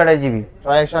 6128GB।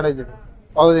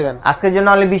 কত দিবেন? আজকের জন্য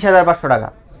অনলি 20500 টাকা।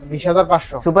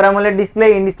 20500। Super AMOLED display,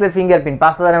 in display fingerprint,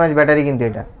 5000 mAh battery কিন্তু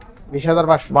এটা।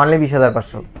 20500 অনলি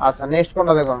 20500। আচ্ছা নেক্সট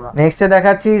কোনটা দেখব আমরা? নেক্সটে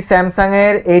দেখাচ্ছি স্যামসাং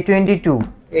এর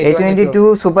A22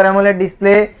 super AMOLED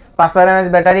display, 5000 mAh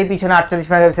battery, পিছনে 48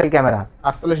 মেগাপিক্সেল ক্যামেরা।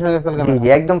 48 মেগাপিক্সেল ক্যামেরা, জি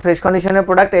একদম ফ্রেশ কন্ডিশনের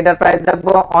প্রোডাক্ট। এটার প্রাইস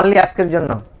রাখবো অনলি আজকের জন্য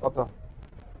কত?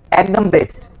 একদম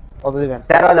বেস্ট। কত দিবেন?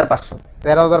 13500।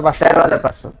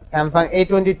 13500 স্যামসাং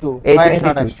A22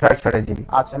 628 জিবি।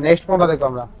 আচ্ছা নেক্সট কোনটা দেখব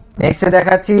আমরা? নেক্সটে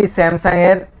দেখাচ্ছি স্যামসাং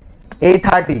এর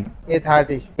A30।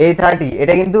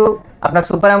 এটা কিন্তু আপনার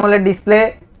super AMOLED display,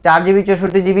 4 GB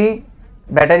 64 GB,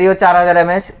 ব্যাটারিও 4000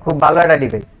 mAh, খুব ভালো একটা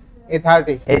ডিভাইস। A30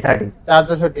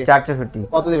 464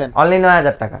 কত দিবেন? অনলি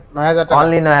 9000 টাকা। 9000 টাকা,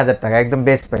 অনলি 9000 টাকা, একদম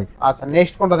বেস্ট প্রাইস। আচ্ছা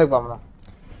নেক্সট কোনটা দেখব আমরা?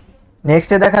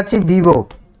 নেক্সটে দেখাচ্ছি Vivo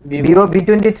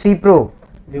V23 Pro।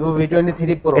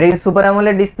 এটা কি super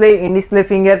AMOLED display, in display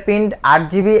fingerprint, 8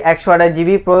 GB 128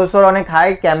 GB, processor অনেক হাই,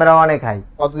 ক্যামেরাও অনেক হাই।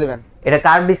 কত দিবেন? এটা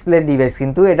কার্ভ ডিসপ্লে ডিভাইস,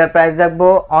 কিন্তু এটার প্রাইস রাখবো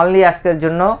অনলি আজকের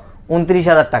জন্য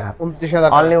 29000 টাকা। 29000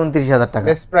 অনলি 29000 টাকা,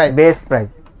 বেস্ট প্রাইস।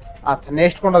 আচ্ছা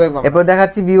নেক্সট কোনটা দেখব? এরপর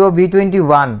দেখাচ্ছি Vivo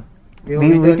V21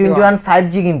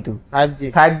 5G, কিন্তু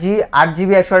 5G 8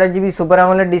 GB 128 GB, super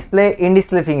AMOLED display, in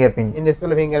display fingerprint.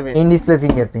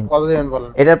 কত দিবেন বলেন?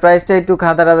 এটার প্রাইসটা একটু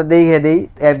খাতাটা দেখে দেই,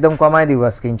 একদম কমায় দিব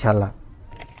আজকে ইনশাআল্লাহ।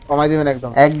 কমাই দিবেন?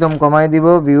 একদম কমাই দিব।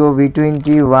 Vivo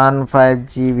V21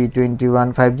 5G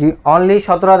অনলি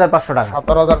 17500 টাকা।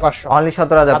 17500 অনলি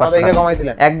 17500 টাকা কমাই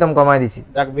দিলেন? একদম কমাই দিছি।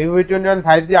 যাক Vivo V21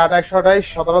 5G 8128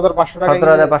 17500 টাকা,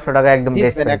 17500 টাকা একদম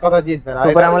বেস্ট। এক কথা জিতবেন।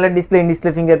 Super AMOLED display, in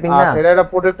display fingerprint না? আচ্ছা এটা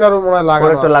প্রোটেক্টর মনে হয় লাগানো আছে।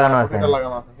 প্রোটেক্টর লাগানো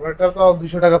আছে। প্রোটেক্টর তো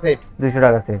 200 টাকা সেট। 200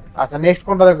 টাকা সেট। আচ্ছা নেক্সট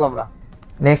কোনটা দেখব আমরা?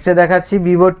 নেক্সটে দেখাচ্ছি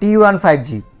Vivo T1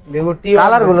 5G।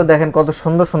 কালার গুলো দেখেন কত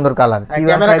সুন্দর সুন্দর কালার।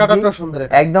 ক্যামেরা কাটারটা সুন্দর,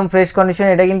 একদম ফ্রেশ কন্ডিশন।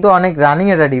 এটা কিন্তু অনেক রানিং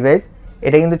একটা ডিভাইস।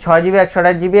 এটা কিন্তু 6 জিবি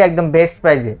 128 জিবি, একদম বেস্ট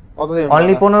প্রাইসে। কত দিবেন?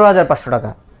 অনলি 15500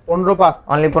 টাকা। 15500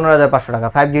 অনলি 15500 টাকা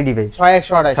 5G ডিভাইস,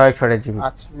 6 জিবি।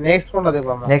 আচ্ছা নেক্সট কোনটা দেখব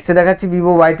আমরা? নেক্সটে দেখাচ্ছি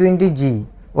Vivo Y20G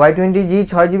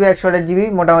 6 জিবি 128 জিবি,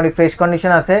 মোটামুটি ফ্রেশ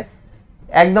কন্ডিশন আছে,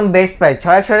 একদম বেস্ট প্রাইস।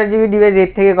 128 জিবি ডিভাইস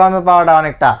এর থেকে কমে পাওয়াটা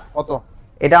অনেক টাফ। কত?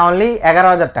 এটা অনলি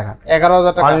 11000 টাকা।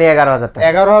 11000 টাকা, অনলি 11000 টাকা।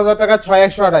 11000 টাকা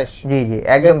 6128। জি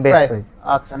একদম বেস্ট প্রাইস।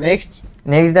 আচ্ছা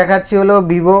নেক্সট দেখাচ্ছি হলো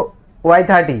Vivo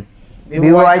Y30।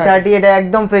 এটা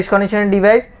একদম ফ্রেশ কন্ডিশনের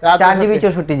ডিভাইস, 4 জিবি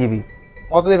 64 জিবি।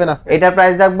 কত দিবেন আজকে? এটার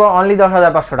প্রাইস রাখবো অনলি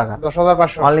 10500 টাকা।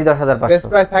 10500 অনলি 10500 বেস্ট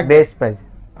প্রাইস থাকবে, বেস্ট প্রাইস।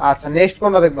 আচ্ছা নেক্সট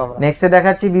কোনটা দেখব আমরা? নেক্সটে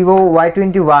দেখাচ্ছি Vivo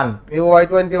Y21।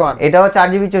 এটাও 4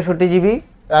 জিবি 64 জিবি,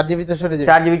 4 জিবি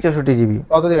 64 জিবি।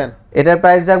 কত দিবেন? এটার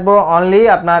প্রাইস রাখবো অনলি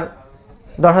আপনার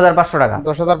 10500 টাকা।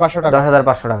 10500 টাকা,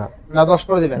 10500 টাকা না 10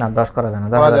 করে দিবেন? না 10 করা যায় না,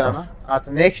 10500। আচ্ছা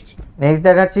নেক্সট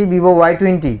দেখাচ্ছি Vivo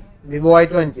Y20।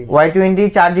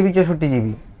 4 GB 64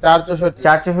 GB,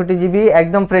 464 GB,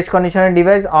 একদম ফ্রেশ কন্ডিশনের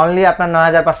ডিভাইস, অনলি আপনার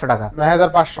 9500 টাকা।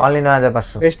 9500 অনলি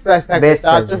 9500 বেস্ট প্রাইস থাকবে।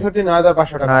 464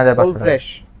 9500 টাকা, 9500 টাকা ফ্রেশ।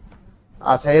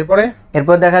 আচ্ছা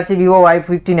এরপর দেখাচ্ছি Vivo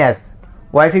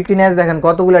Y15s দেখেন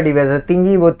কতগুলো ডিভাইস আছে, 3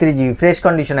 জিবি 32 জিবি, ফ্রেশ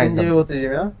কন্ডিশন,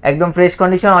 একদম ফ্রেশ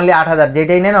কন্ডিশন, অনলি 8000,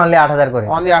 যেটাই নেন অনলি 8000 করে।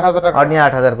 অনলি 8000 টাকা, অনলি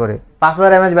 8000 করে।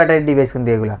 5000 mAh ব্যাটারি ডিভাইস কিন্তু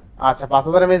এগুলা। আচ্ছা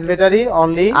 5000 mAh ব্যাটারি,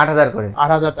 অনলি 8000 করে,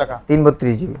 8000 টাকা,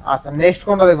 332 জিবি। আচ্ছা নেক্সট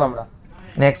কোনটা দেখব আমরা?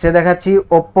 নেক্সটে দেখাচ্ছি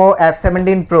Oppo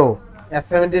F17 Pro।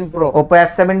 Oppo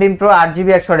F17 Pro 8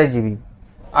 GB 128 GB,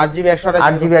 8 GB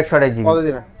 128 GB. কত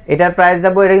দিবেন? এটার প্রাইস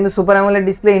যাবো, এটা কিন্তু super AMOLED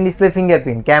display, in display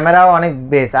fingerprint, ক্যামেরাও অনেক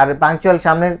বেস্ট, আর পাঞ্চুয়াল,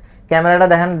 সামনের ক্যামেরাটা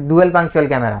দেখেন ডুয়াল পাঞ্চুয়াল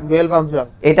ক্যামেরা।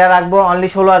 এটা রাখবো অনলি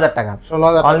 16000 টাকা।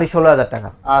 অনলি 16000 টাকা,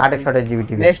 828 জিবি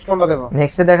টিভি। নেক্সট কোনটা দেব?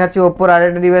 নেক্সটে দেখাচ্ছি Oppo এর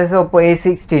আরেকটা ডিভাইস আছে, Oppo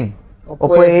A16।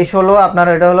 Oppo A16 আপনার,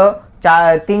 এটা হলো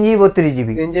 3 জিবি 32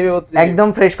 জিবি, একদম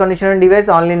ফ্রেশ কন্ডিশনের ডিভাইস,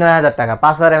 অনলি 9000 টাকা,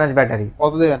 5000 mAh ব্যাটারি।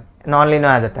 কত দিবেন? অনলি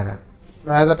 9000 টাকা।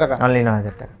 9000 টাকা, অনলি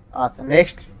 9000 টাকা। আচ্ছা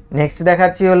নেক্সট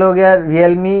দেখাচ্ছি হলো গিয়া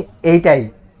Realme 8i।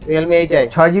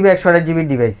 6 GB 128 GB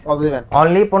device. কত দিবেন?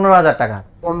 অনলি 15000 টাকা।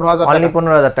 15000 অনলি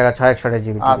 15000 টাকা, 6 128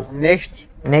 জিবি। আচ্ছা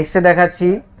নেক্সট দেখাচ্ছি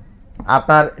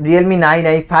আপনার Realme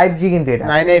 9i 5G, কিন্তু এটা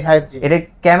 9i 5G। এটা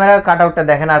ক্যামেরার কাটআউটটা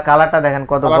দেখেন আর কালারটা দেখেন,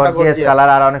 কত গর্জিয়াস কালার,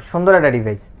 আর অনেক সুন্দর একটা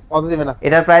ডিভাইস। কত দিবেন?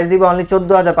 এটার প্রাইস দিব অনলি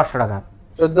 14500 টাকা।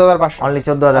 14500, অনলি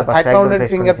 14500, একদম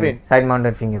fresh fingerprint, side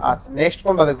mounted fingerprint. আচ্ছা নেক্সট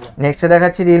কোনটা দেখব?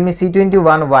 দেখাচ্ছি Realme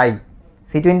C21y।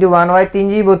 3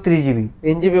 GB 32 GB,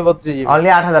 only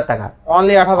 8000 টাকা।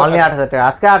 অনলি 8000 টাকা।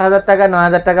 আজকে 8000 টাকা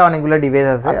 9000 টাকা অনেকগুলো ডিভাইস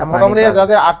আছে। মোটামুটি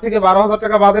যাদের 8 থেকে 12000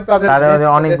 টাকা বাজেট, তাদের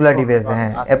অনেকগুলো ডিভাইস।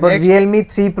 হ্যাঁ, এরপর Realme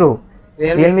 3 Pro।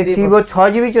 Realme 3 Pro 6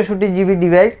 GB 64 GB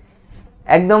device,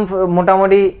 একদম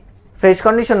মোটামুটি ফ্রেশ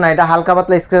কন্ডিশন না, এটা হালকা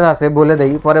পাতলা স্ক্র্যাচ আছে, বলে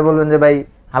দেই, পরে বলবেন যে ভাই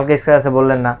হালকা স্ক্র্যাচ আছে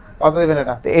বললেন না। কত দিবেন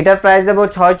এটা? তো এটার প্রাইস দেব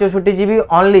 664 জিবি,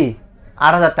 অনলি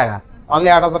 8000 টাকা। অনলি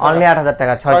 8000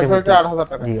 টাকা, 68000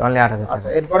 টাকা। জি, অনলি 8000 টাকা। আচ্ছা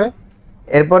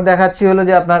এরপর দেখাচ্ছি হলো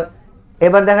যে আপনার,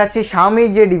 এবার দেখাচ্ছি Xiaomi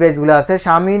যে ডিভাইসগুলো আছে,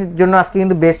 Xiaomiর জন্য আজকে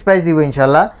কিন্তু বেস্ট প্রাইস দিব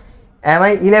ইনশাআল্লাহ।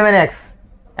 MI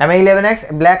 11X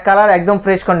ব্ল্যাক কালার, একদম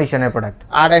ফ্রেশ কন্ডিশনের প্রোডাক্ট।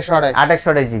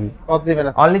 828 জিবি। কত দিবেন?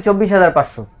 অনলি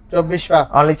 24500। 24,500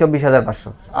 অনলি 24500।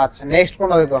 আচ্ছা নেক্সট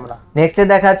কোনটা দেখব আমরা? নেক্সটে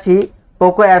দেখাচ্ছি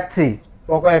Poco F3।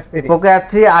 Poco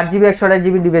F3 8GB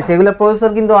 128GB device. এগুলো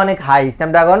প্রসেসর কিন্তু অনেক হাই,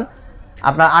 স্ন্যাপড্রাগন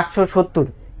আপনার 870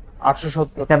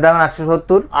 Snapdragon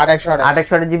 870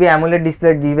 828GB AMOLED display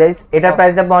device. এটার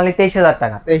প্রাইস যাবে অনলি 23000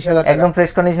 টাকা। একদম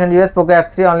fresh condition device Poco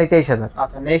F3 only 23000।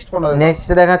 আচ্ছা নেক্সট কোনটা? নেক্সট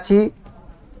দেখাচ্ছি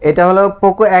এটা হলো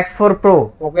পোকো X4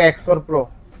 Pro।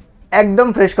 একদম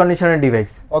ফ্রেশ কন্ডিশনের ডিভাইস।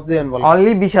 কত দিবেন বলেন?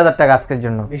 অনলি 20000 টাকা আজকের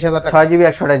জন্য। 20000 টাকা 6GB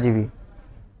 128GB।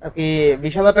 কি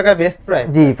 20000 টাকা বেস্ট প্রাইস?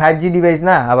 জি 5G ডিভাইস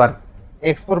না, আবার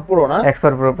X4 Pro না?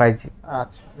 X4 Pro 5G।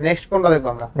 আচ্ছা নেক্সট কোনটা দেখব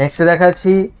আমরা? নেক্সট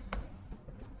দেখাচ্ছি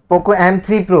Poco M3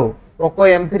 Pro। Poco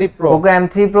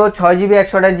M3 Pro 6GB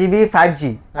 128GB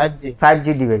 5G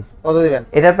device. কত দিবেন?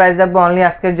 এটার প্রাইস যাবে অনলি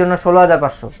আজকের জন্য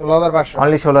 16500।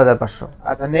 অনলি 16500।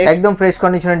 আচ্ছা নেক্সট একদম ফ্রেশ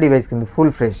কন্ডিশনের ডিভাইস কিন্তু ফুল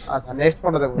ফ্রেশ। আচ্ছা নেক্সট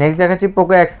কোনটা দেখব? নেক্সট দেখাচ্ছি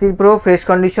Poco X3 Pro fresh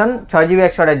condition 6GB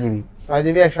 128GB।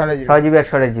 6GB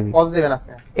 128GB। কত দিবেন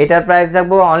আজকে? এটার প্রাইস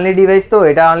যাবে অনলি ডিভাইস তো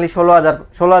এটা অনলি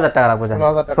 16000 টাকা রাখবো।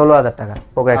 16000 টাকা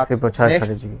Poco X3 Pro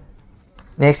 6GB।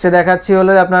 Next দেখাচ্ছি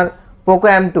হলো আপনার Poco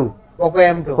M2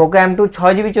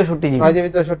 6GB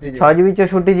 64GB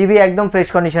 64GB একদম ফ্রেশ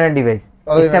কন্ডিশনের ডিভাইস।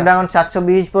 স্ন্যাপড্রাগন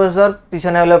 720 প্রসেসর,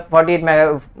 পিছনে হলো 48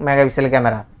 মেগাপিক্সেল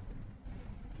ক্যামেরা।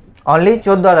 অনলি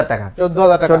 14000 টাকা।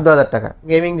 14000 টাকা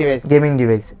গেমিং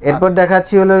ডিভাইস। এরপর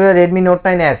দেখাচ্ছি হলো Redmi Note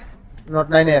 9s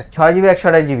 6GB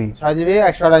 128GB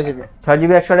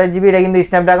 6GB এটা কিন্তু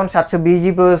স্ন্যাপড্রাগন 720G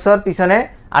প্রসেসর, পিছনে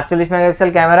 48 মেগাপিক্সেল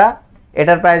ক্যামেরা।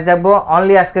 এটার প্রাইস যাবে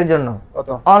অনলি আজকের জন্য কত?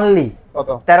 অনলি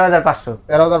 13500।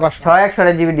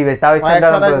 6GB ডিভাইস, তাও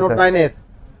Snapdragon processor.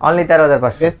 Only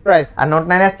 13500 best price. আর Note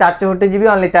 9s 464GB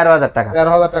অনলি 13000 টাকা।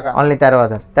 অনলি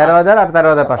 13000 আর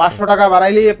 13500। 500 টাকা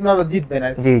বাড়াইলেই আপনারা জিতবেন।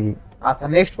 জি। আচ্ছা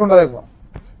নেক্সট কোনটা দেখব?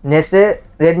 নেক্সটে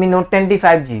Redmi Note 10T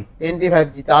 5G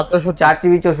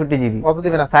 4GB 64GB। কত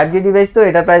দিবেন? 5G ডিভাইস তো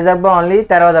এটার প্রাইস যাবে অনলি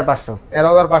 13500।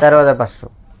 13500।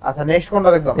 আচ্ছা নেক্সট কোনটা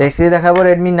দেখব? নেক্সটে দেখাবো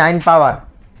Redmi 9 Power।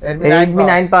 Redmi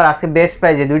 9 Power আজকে বেস্ট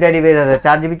প্রাইসে দুইটা ডিভাইস আছে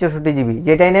 4GB 64GB,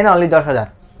 যেটাই নেন অনলি 10000।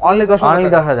 অনলি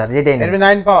 10000 যেটাই নেন। Redmi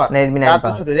 9 Power Redmi 9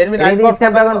 Power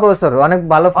Snapdragon processor, অনেক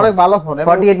ভালো ফোন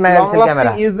 48 মেগাপিক্সেল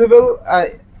ক্যামেরা, ইউজেবল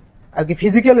আর কি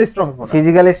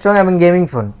ফিজিক্যাল স্ট্রং এবং গেমিং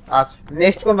ফোন। আচ্ছা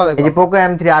নেক্সট কোনটা দেখব? এই যে Poco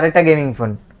M3 আরেকটা গেমিং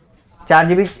ফোন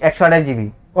 4GB 128GB।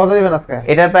 কত দিবেন আজকে?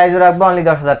 এটার প্রাইস রাখবো অনলি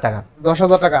 10000 টাকা।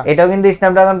 10000 টাকা। এটাও কিন্তু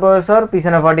স্ন্যাপড্রাগন প্রসেসর,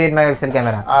 পিছনে 48 মেগাপিক্সেল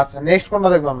ক্যামেরা। আচ্ছা নেক্সট কোনটা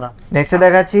দেখব আমরা? নেক্সটে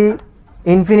দেখাচ্ছি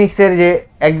Infinix এর যে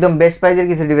একদম বেস্ট প্রাইসের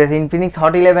কিছু device, Infinix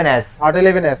Hot 11s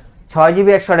 6GB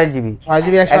 128GB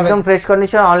একদম ফ্রেশ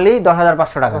কন্ডিশন, অনলি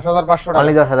 10500 টাকা।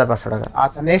 অনলি 10500 টাকা।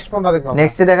 আচ্ছা নেক্সট কোনটা দেখব?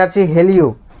 নেক্সটে দেখাচ্ছি Helio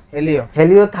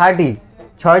 30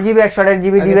 6GB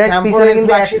 128GB ডিভাইস, পিছনে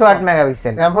কিন্তু 108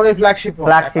 মেগাপিক্সেল স্যামসাংয়ের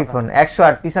ফ্ল্যাগশিপ ফোন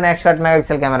 108, পিছনে 108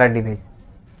 মেগাপিক্সেল ক্যামেরার ডিভাইস।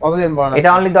 কত দিন বলেন? এটা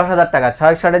অনলি 10000 টাকা।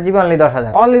 6GB only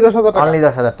 10000। অনলি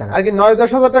 10000 টাকা। আর কি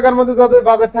 9-10,000 টাকার মধ্যে যাদের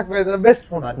বাজেট থাকবে বেস্ট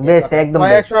ফোন আর বেস্ট একদম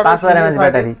 5000 mAh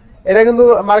ব্যাটারি। এটা কিন্তু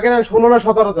মার্কেটে 16 না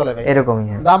 17 চলে ভাই, এরকমই।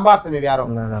 দাম বাড়ছে মেবি আরো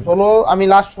 16, আমি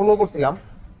লাস্ট 16 করছিলাম,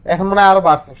 এখন মনে হয় আরো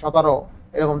বাড়ছে 17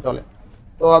 এরকম চলে।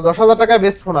 তো 10000 টাকায়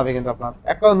বেস্ট ফোন হবে কিন্তু আপনার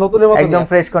একটা নতুনের মতো একদম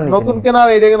ফ্রেশ কন্ডিশন। নতুন কেনা আর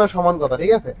এটা কেনা সমান কথা,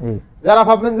 ঠিক আছে? যারা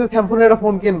ভাববেন যে স্যামসাংয়ের একটা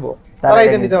ফোন কিনবো তারা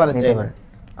এটা নিতে পারেন।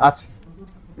 আচ্ছা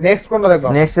নেক্সট কোনটা দেখব?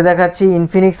 নেক্সট দেখাচ্ছি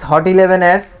Infinix Hot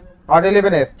 11s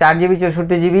 4GB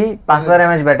 64GB 5000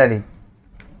 mAh battery.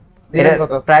 এর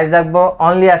প্রাইস রাখবো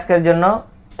অনলি আজকের জন্য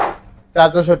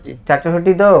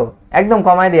 464 তো একদম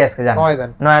কমাই দিই আজকে, জান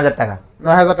 9000 টাকা।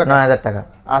 9000 টাকা।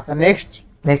 আচ্ছা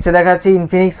নেক্সটে দেখাচ্ছি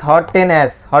Infinix Hot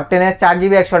 10s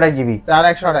 4GB 128GB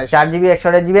 4GB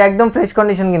 128GB একদম ফ্রেশ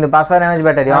কন্ডিশন কিন্তু 5000 mAh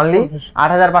ব্যাটারি, অনলি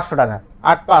 8500 টাকা।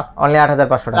 85 অনলি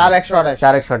 8500 টাকা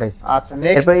 4128। আচ্ছা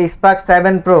নেক্সট এরপর Spark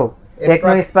 7 Pro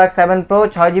Tecno Spark 7 Pro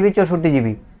 6GB 64GB।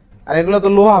 আর এগুলো তো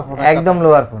লোহা ফোন, একদম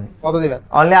লোয়ার ফোন। কত দিবেন?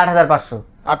 অনলি 8500।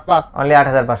 অনলি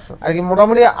 8500। আর কি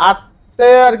মোটামুটি 8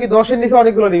 আর কি 10 এর নিচে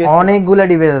অনেকগুলো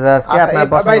ডিভাইস আছে আজকে আপনার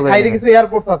পছন্দ করে। ভাই সাইডে কিছু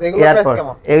এয়ারপোর্টস আছে, এগুলো প্রাইস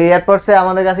কেমন? এই এয়ারপোর্টসে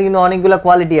আমাদের কাছে কিন্তু অনেকগুলো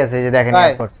কোয়ালিটি আছে, এই যে দেখেন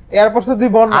এয়ারপোর্টসে দুই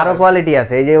বড় আরো কোয়ালিটি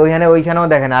আছে, এই যে ওইখানেও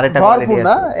দেখেন আরেকটা কোয়ালিটি আছে।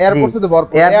 না এয়ারপোর্টসে তো বড়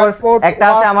এয়ারপোর্টস একটা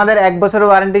আছে আমাদের 1 বছরের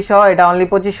ওয়ারেন্টি সহ, এটা অনলি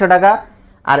 2500 টাকা।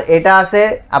 আর এটা আছে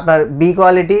আপনার বি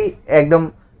কোয়ালিটি, একদম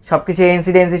সবকিছু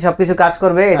এএনসি ডেএনসি সবকিছু কাজ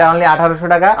করবে, এটা অনলি 1800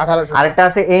 টাকা। আরেকটা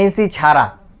আছে এএনসি ছাড়া,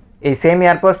 এই সেম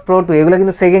এয়ারপোর্টস প্রো 2, এগুলো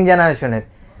কিন্তু সেকেন্ড জেনারেশনের,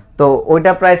 তো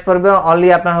ওইটা প্রাইস পড়বে অনলি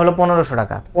আপনার হলো 1500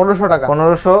 টাকা।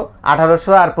 1500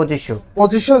 1800 আর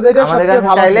 2500 যেটা আমাদের কাছে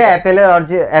চাইলে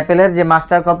অ্যাপেলের যে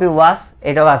মাস্টার কপি ওয়াচ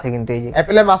এটাও আছে, কিন্তু এই যে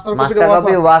অ্যাপেলের মাস্টার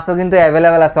কপি ওয়াচও কিন্তু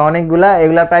अवेलेबल আছে অনেকগুলা।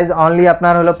 এগুলা প্রাইস অনলি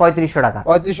আপনার হলো 3500 টাকা,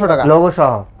 লোগো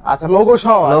সহ। আচ্ছা লোগো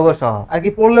সহ, লোগো সহ। আর কি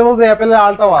পড়লে বলতে Apple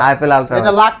ultra watch, Apple ultra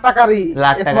এটা লাখ টাকারই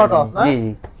স্মার্ট ওয়াচ না? জি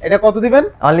জি। এটা কত দিবেন?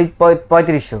 অনলি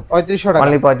 3500 টাকা,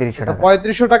 অনলি 3500 টাকা।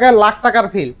 3500 টাকায় লাখ টাকার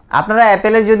ফিল। আপনারা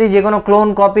অ্যাপেলের যদি যে কোনো ক্লোন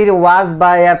কপির ওয়াচ বা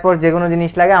এয়ারপড যে কোনো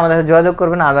জিনিস লাগে আমাদের সাথে যোগাযোগ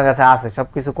করবেন, আমাদের কাছে আছে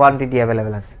সবকিছু, কোয়ান্টিটি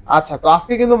अवेलेबल আছে। আচ্ছা, তো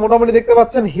আজকে কিন্তু মোটামুটি দেখতে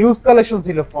পাচ্ছেন হিউজ কালেকশন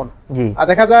ছিল ফোন। জি। আর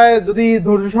দেখা যায় যদি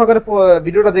ধৈর্য সহকারে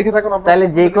ভিডিওটা দেখে থাকেন আপনারা, তাহলে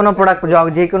যে কোনো প্রোডাক্ট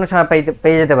যে কোনো সময়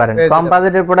পেয়ে যেতে পারেন। কম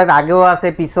বাজেটের প্রোডাক্ট আগেও আছে,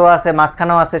 পিছও আছে,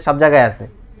 মাঝখানেও আছে, সব জায়গায় আছে।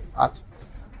 আচ্ছা,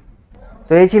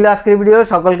 তো এই ছিল আজকের ভিডিও।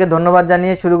 সকলকে ধন্যবাদ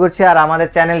জানিয়ে শুরু করছি। আর আমাদের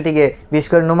চ্যানেলটিকে, বিশেষ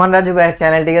করে নুমান রাজু ভাইয়ের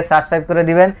চ্যানেলটিকে সাবস্ক্রাইব করে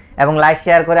দিবেন এবং লাইক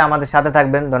শেয়ার করে আমাদের সাথে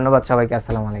থাকবেন। ধন্যবাদ সবাইকে।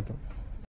 আসসালামু আলাইকুম।